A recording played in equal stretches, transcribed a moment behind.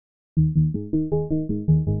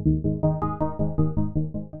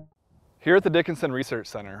Here at the Dickinson Research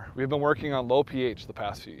Center, we've been working on low pH the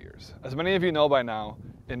past few years. As many of you know by now,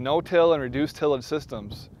 in no-till and reduced tillage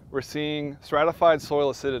systems, we're seeing stratified soil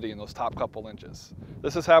acidity in those top couple inches.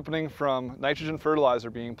 This is happening from nitrogen fertilizer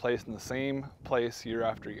being placed in the same place year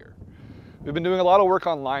after year. We've been doing a lot of work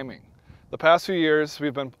on liming. The past few years,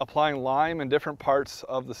 we've been applying lime in different parts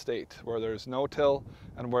of the state where there's no-till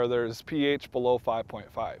and where there's pH below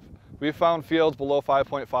 5.5. We've found fields below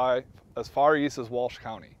 5.5 as far east as Walsh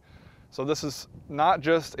County. So this is not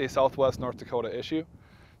just a Southwest North Dakota issue.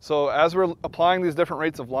 So as we're applying these different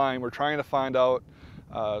rates of lime, we're trying to find out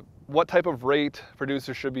what type of rate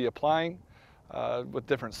producers should be applying with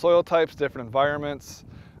different soil types, different environments.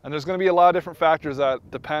 And there's going to be a lot of different factors that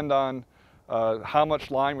depend on how much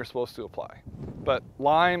lime you're supposed to apply. But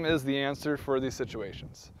lime is the answer for these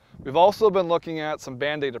situations. We've also been looking at some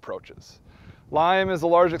band-aid approaches. Lime is a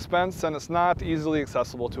large expense and it's not easily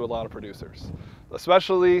accessible to a lot of producers,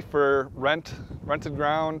 especially for rented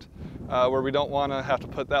ground where we don't want to have to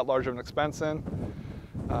put that large of an expense in.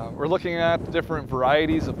 We're looking at different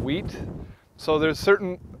varieties of wheat. So there's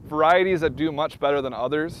certain varieties that do much better than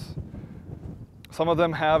others. Some of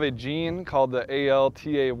them have a gene called the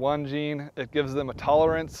ALTA1 gene. It gives them a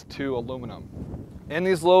tolerance to aluminum. In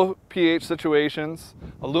these low pH situations,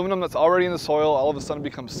 aluminum that's already in the soil all of a sudden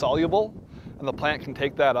becomes soluble, and the plant can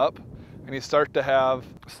take that up, and you start to have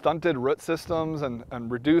stunted root systems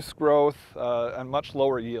and reduced growth and much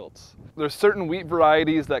lower yields. There's certain wheat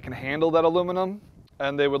varieties that can handle that aluminum,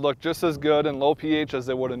 and they would look just as good in low pH as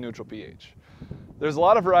they would in neutral pH. There's a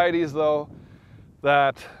lot of varieties though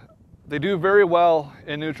that they do very well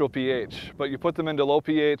in neutral pH, but you put them into low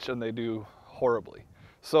pH and they do horribly.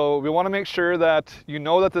 So we want to make sure that you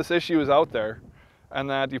know that this issue is out there and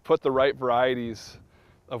that you put the right varieties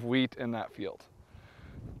of wheat in that field.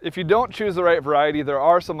 If you don't choose the right variety, there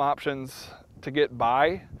are some options to get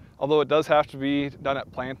by, although it does have to be done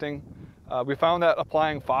at planting. We found that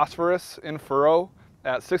applying phosphorus in furrow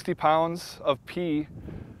at 60 pounds of P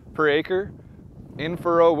per acre in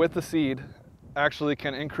furrow with the seed actually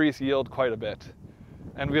can increase yield quite a bit.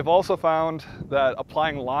 And we've also found that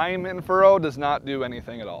applying lime in furrow does not do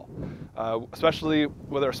anything at all, especially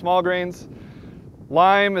with our small grains.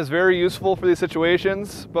 Lime is very useful for these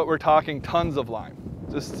situations, but we're talking tons of lime.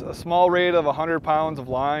 Just a small rate of 100 pounds of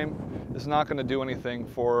lime is not going to do anything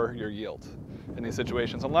for your yield in these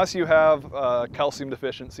situations, unless you have calcium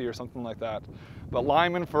deficiency or something like that. But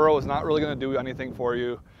lime in furrow is not really going to do anything for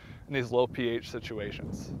you in these low pH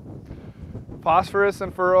situations. Phosphorus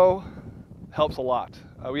in furrow helps a lot.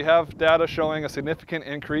 We have data showing a significant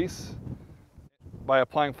increase by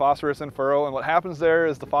applying phosphorus in furrow, and what happens there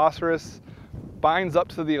is the phosphorus binds up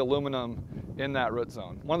to the aluminum in that root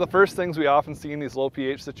zone. One of the first things we often see in these low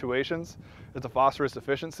pH situations is the phosphorus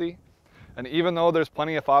deficiency, and even though there's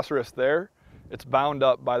plenty of phosphorus there, it's bound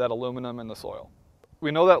up by that aluminum in the soil.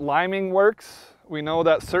 We know that liming works, we know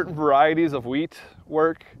that certain varieties of wheat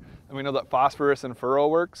work, and we know that phosphorus in furrow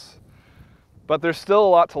works, but there's still a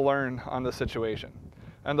lot to learn on this situation.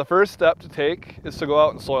 And the first step to take is to go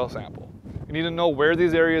out and soil sample. You need to know where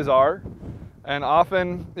these areas are. And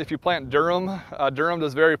often, if you plant durum, durum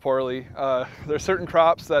does very poorly. There's certain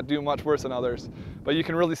crops that do much worse than others, but you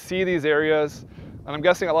can really see these areas, and I'm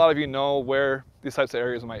guessing a lot of you know where these types of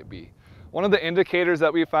areas might be. One of the indicators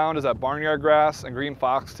that we found is that barnyard grass and green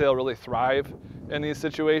foxtail really thrive in these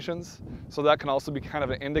situations, so that can also be kind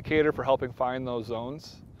of an indicator for helping find those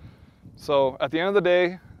zones. So at the end of the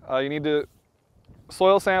day, you need to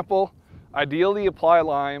soil sample, ideally apply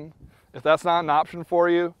lime. If that's not an option for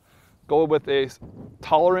you, go with a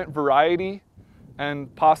tolerant variety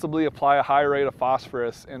and possibly apply a high rate of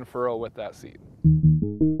phosphorus in furrow with that seed.